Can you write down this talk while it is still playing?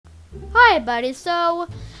Hi, buddy. So,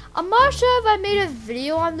 I'm not sure if I made a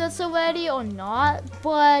video on this already or not,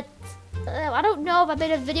 but I don't know if I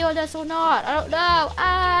made a video on this or not. I don't know.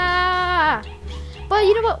 But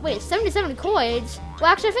you know what? Wait, 77 coins? Well,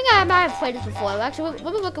 actually, I think I might have played this before. Actually,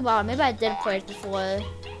 let me look around. Maybe I did play it before.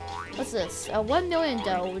 What's this? 1 million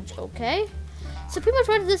doge. Okay. So pretty much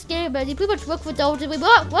running this game, but you pretty much look for doge.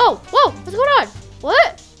 Whoa! What's going on?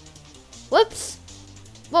 What? Whoops.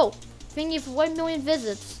 Whoa. Thank you for 1 million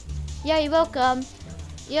visits. Yeah, you're welcome.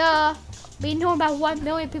 Yeah. We know about 1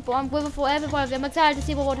 million people. I'm grateful for everybody. I'm excited to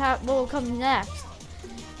see what will come next.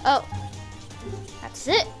 Oh. That's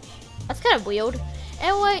it? That's kind of weird.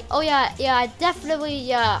 Anyway, oh yeah, I've definitely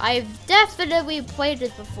played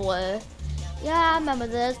this before. Yeah, I remember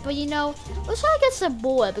this, but you know, let's try to get some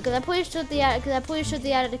more because I'm pretty sure they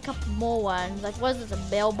added a couple more ones. Like, what is this, a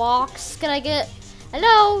mailbox? Can I get?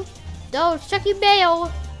 Hello, Doge, check your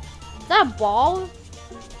mail. Is that a ball?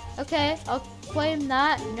 Okay, I'll claim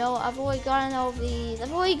that. No, I've already gotten all these. I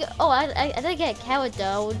didn't get a carrot,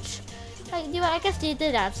 Doge. You know, I guess you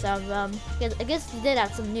did have some. I guess you did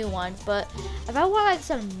have some new ones, but if I want like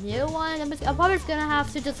some new ones, I'm probably just gonna have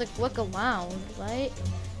to just like look around, right?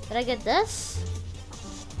 Did I get this?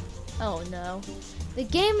 Oh no. The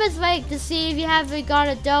game is like to see if you haven't got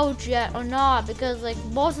a doge yet or not, because like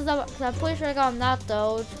most of them, I'm pretty sure I got that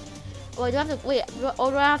doge. Oh, I don't have to wait.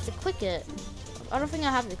 Or do I have to click it? I don't think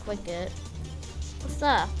I have to click it. What's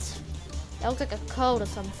that? That looks like a code or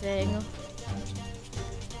something.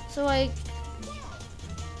 So like,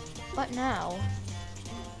 what now?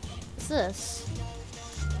 What's this?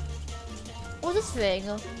 What's this thing?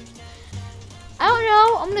 I don't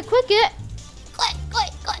know. I'm gonna click it. Click.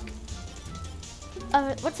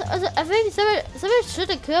 I think somebody should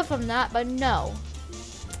have killed from that, but no.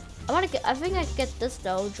 I think I can get this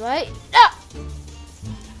doge, right? Ah!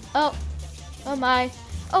 Oh my.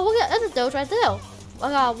 Oh, look at that's a doge right there. I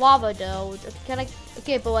got a lava doge.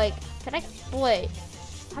 Okay, but like, wait.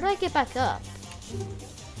 How do I get back up?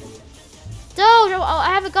 Doge! Oh,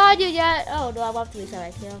 I haven't got you yet. Oh no, I'm off to reset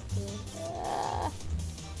right here.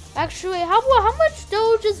 Actually, how much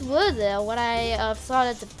doges were there when I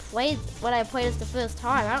started to play? When I played this the first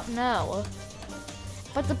time, I don't know.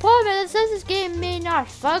 But the problem is, it says this game may not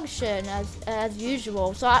function as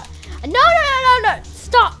usual. So no!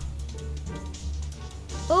 Stop!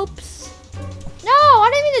 Oops! No, I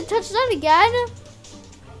didn't mean to touch that again.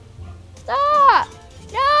 Stop!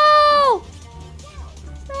 No!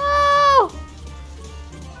 No!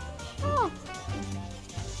 Oh.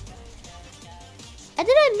 I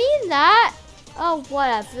didn't mean that. Oh,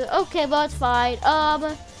 whatever. Okay, well, it's fine.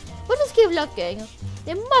 We'll just keep looking.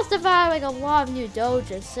 They must have had like a lot of new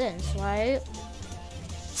doges since, right?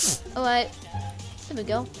 Alright. There we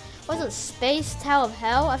go. What's it? Space Tower of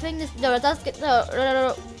Hell? I think this. No, that's good.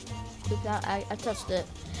 No. Oops, I touched it.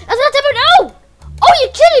 That's not Temple. No! Oh,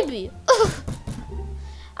 you're kidding me!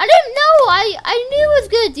 I didn't know. I knew I was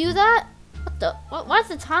gonna do that. What the? Why's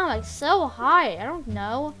the time like so high? I don't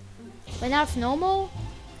know. But now it's normal?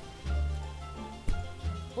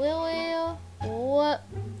 Really?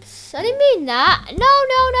 Whoops. I didn't mean that.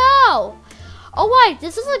 No. Oh wait,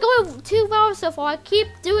 this isn't going too well so far. I keep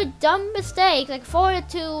doing dumb mistakes, like falling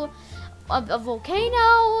into a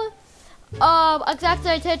volcano.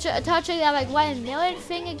 Exactly touching that like 1 million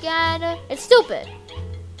thing again. It's stupid.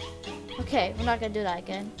 Okay, we're not gonna do that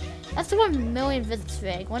again. That's the 1 million visits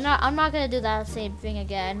thing. I'm not gonna do that same thing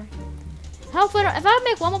again. Hopefully, if I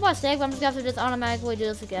make one more mistake, I'm just gonna have to just automatically do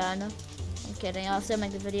this again. I'm kidding. I'll still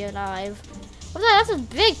make the video live. What's that? That's a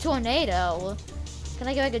big tornado. Can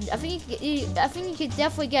I get like a? I think you could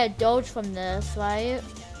definitely get a doge from this, right?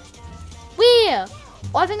 Where?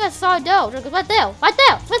 Oh, I think I saw a doge. Right there.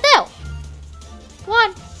 Come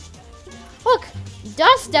on. Look,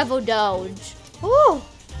 Dust Devil Doge. Ooh,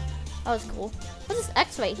 that was cool. What's this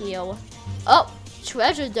X right here? Oh,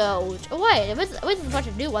 Treasure Doge. Oh wait, there's a bunch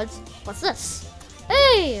of new ones. What's this?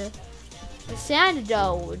 Hey, the Sand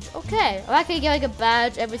Doge. Okay, I can get like a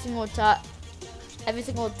badge every single time. Every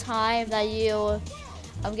single time that you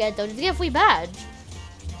get a doge, you get a free badge.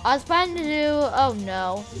 I was planning to do. Oh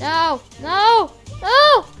no!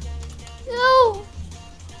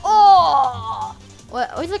 Oh! Well,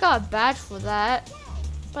 at least I got a badge for that.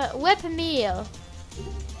 But whip me.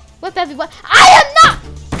 Whip everyone. I am not!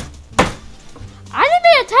 I didn't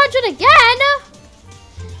mean to touch it again!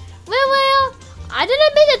 Well, I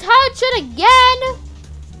didn't mean to touch it again!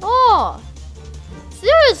 Oh!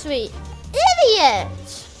 Seriously, idiot!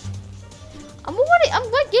 I'm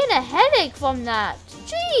like getting a headache from that.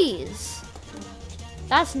 Jeez!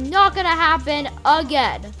 That's not gonna happen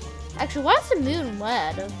again. Actually, why is the moon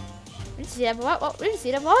red? didn't see that. Didn't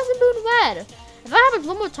see that. Why was the boot red? If that happens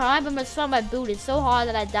one more time, I'm gonna swell my boot. It's so hard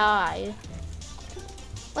that I die.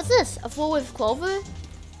 What's this? A 4-leaf clover?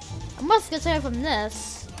 I must get something from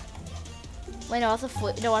this. Wait, no, that's a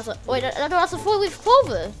four. No, that's a. Wait, no, that's a 4-leaf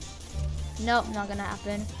clover. Nope, not gonna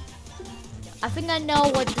happen. I think I know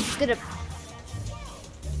what this is gonna.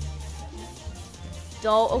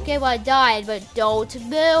 Don't. Okay, well I died, but don't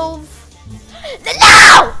move.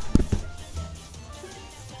 No!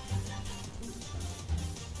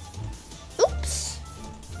 Oops.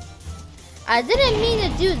 I didn't mean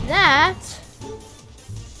to do that.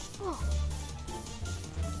 Oh.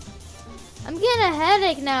 I'm getting a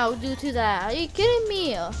headache now due to that. Are you kidding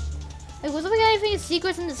me? Like, was there anything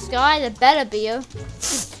secrets in the sky? There better be.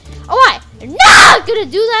 Alright, not gonna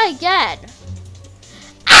do that again.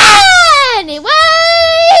 Anyways,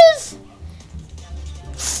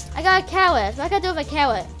 I got a carrot. What can I do with a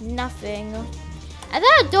carrot? Nothing. And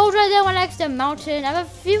then a doge right there next to a mountain. I have a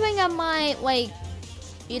feeling I might, like,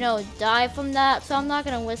 you know, die from that, so I'm not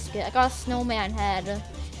gonna risk it. I got a snowman head.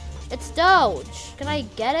 It's doge. Can I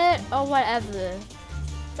get it? Or whatever. Is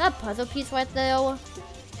that a puzzle piece right there?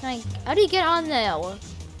 How do you get on there?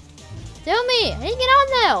 Tell me. How do you get on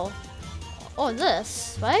there? Oh,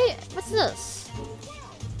 this, right? What's this?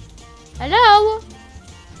 Hello?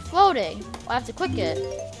 Floating. Oh, I have to click it.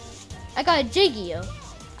 I got a jiggy.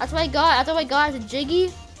 That's what I got. That's what I got as a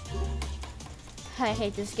jiggy. I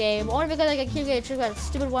hate this game. Only because I keep getting tricked by that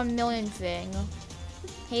stupid 1 million thing.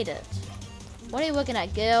 Hate it. What are you looking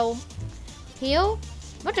at, Gil? Heal?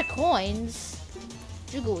 Bunch of coins.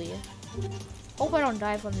 Jiggly. Hope I don't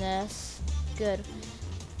die from this. Good.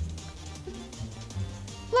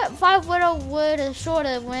 What 5-letter word is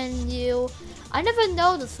shorter when you... I never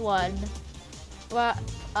know this one. But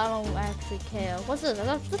I don't actually care. What's this?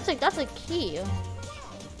 That's a key.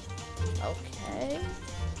 Okay.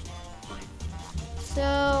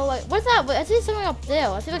 So, like, what's that? I see something up there.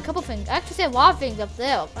 I see a couple things. I actually see a lot of things up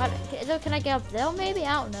there. Can I get up there maybe?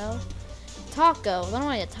 I don't know. Taco. I don't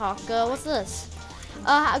want a taco. What's this?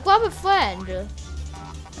 Grab a friend.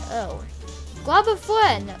 Oh. Grab a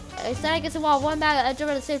friend. Instead I guess while one back and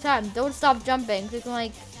jump at the same time. Don't stop jumping. So you can,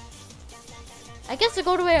 like... I guess to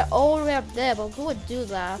go all the way up there, but who would do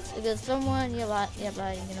that? Because someone... Yeah, but you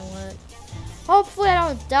know what? Hopefully I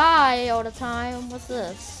don't die all the time. What's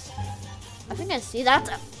this? I think I see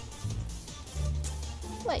that.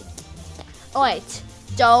 Wait. Wait.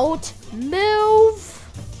 Don't move.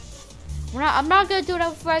 I'm not gonna do it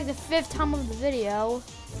for like the 5th time of the video.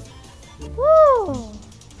 Woo.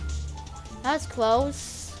 That's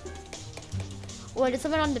close. Wait, there's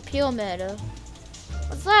something on the pyramid.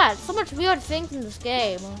 What's that? So much weird things in this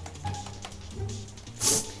game.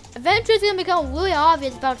 Eventually it's gonna become really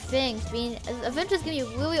obvious about things being. Eventually it's gonna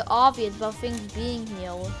be really obvious about things being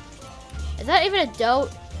here. Is that even a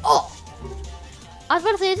doge? Oh! I was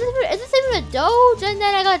about to say, is this even a doge? And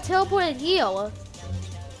then I got teleported here.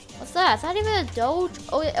 What's that? Is that even a doge?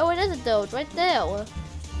 Oh, it is a doge right there.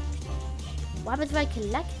 What happens if I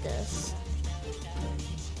collect this?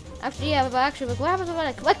 Actually, yeah, but actually, what happens when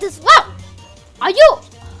I collect this? Whoa! Are you?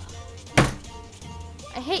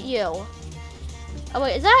 I hate you. Oh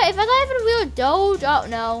wait, is that even a real doge? Oh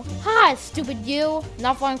no. Ha, stupid you.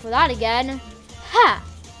 Not falling for that again. Ha,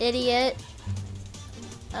 idiot.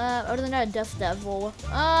 Other than that, a dust devil.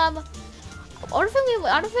 I don't think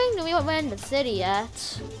we went in the city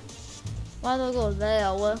yet. Might as well go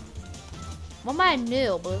there. What am I a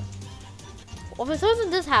noob? Well, for some reason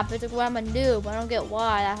this happens, like, when I'm a noob, I don't get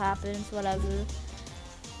why that happens, whatever.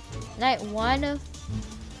 Night 1.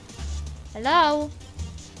 Hello?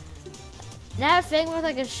 That thing was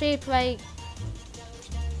like a shape like...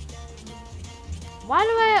 Why do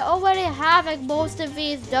I already have like most of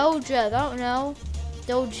these doges? I don't know.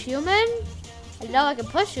 Doge human? I know I can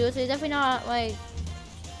push you, so you're definitely not like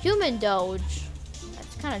human doge.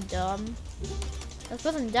 That's kind of dumb. This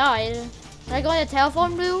person died. Can I go on the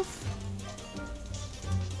telephone booth?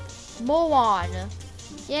 Moron.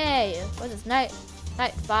 Yay. What's this? Night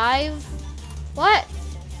 5? What?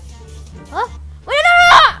 Huh? Wait,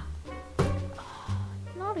 no!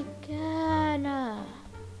 Not again.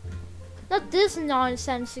 Not this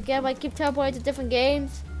nonsense again. I keep teleporting to different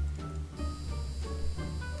games.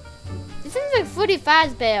 This seems like Fruity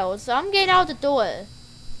Fazbear, so I'm getting out the door.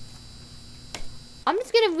 I'm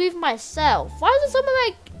just gonna leave myself. Why is there something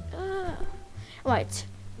like... Right.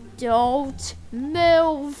 Don't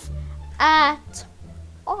move at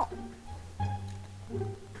all.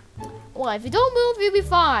 Well, if you don't move, you'll be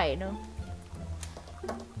fine.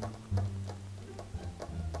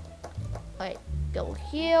 Wait, go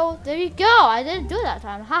here. There you go. I didn't do it that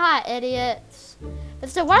time. Haha, idiots.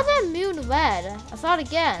 So why is that moon red? I saw it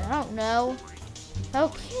again. I don't know.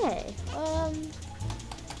 Okay.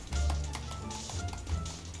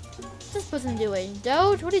 What's this person doing?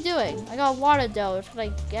 Doge? What are you doing? I got water doge. Can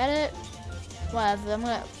I get it? Whatever. I'm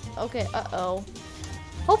gonna. Okay. Uh-oh.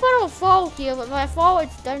 Hope I don't fall here, but if I fall,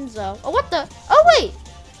 it's done so. Oh, what the? Oh, wait!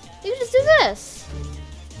 You can just do this.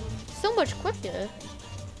 So much quicker.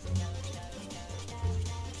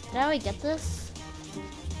 Now we get this.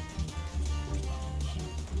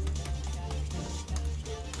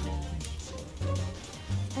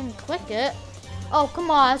 And click it. Oh,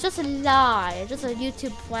 come on. It's just a lie. It's just a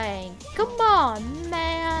YouTube prank. Come on,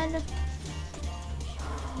 man.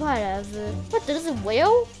 Whatever. What, there's a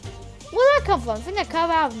whale? Where did that come from? I think that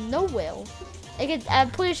come out of nowhere.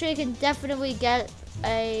 I'm pretty sure you can definitely get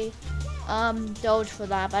a doge for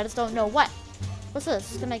that, but I just don't know what. What's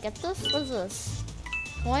this? Can I get this? What is this?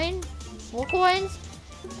 Coin? More coins?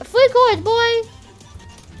 A free coins, boy!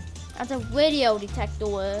 That's a radio detector.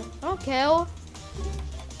 I don't care.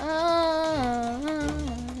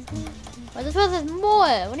 But this one is more.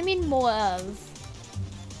 What do you mean more of?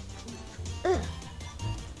 Ugh.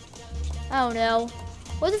 I don't know.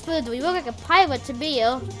 What's this supposed to do? You look like a pilot to me.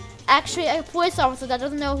 Actually, a police officer that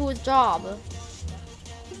doesn't know whose job.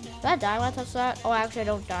 Did I die when I touch that? Oh, actually, I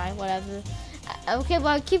don't die. Whatever. Okay, well,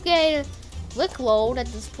 I keep getting Rickload at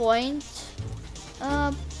this point.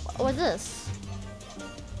 What's this?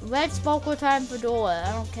 Red smoker time for door.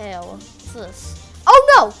 I don't care. What's this?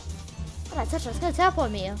 Oh, no! What did I touch? It's gonna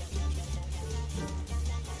teleport me.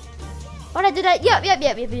 What I did that? Yep.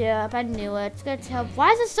 I knew it. It's gonna tell.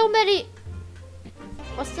 Why is there so many?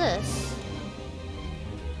 What's this?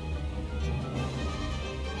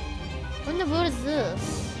 What in the world is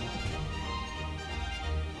this?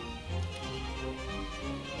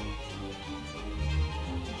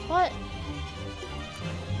 What?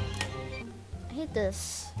 I hate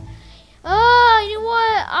this. Oh, you know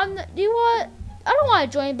what? You know what? I don't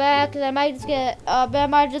want to join back because I might just get. But I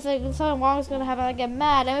might just like something wrong is gonna happen. I get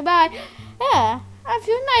mad. I mean, bye. Yeah, I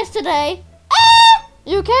feel nice today. Ah!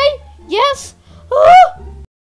 You okay? Yes. Ah!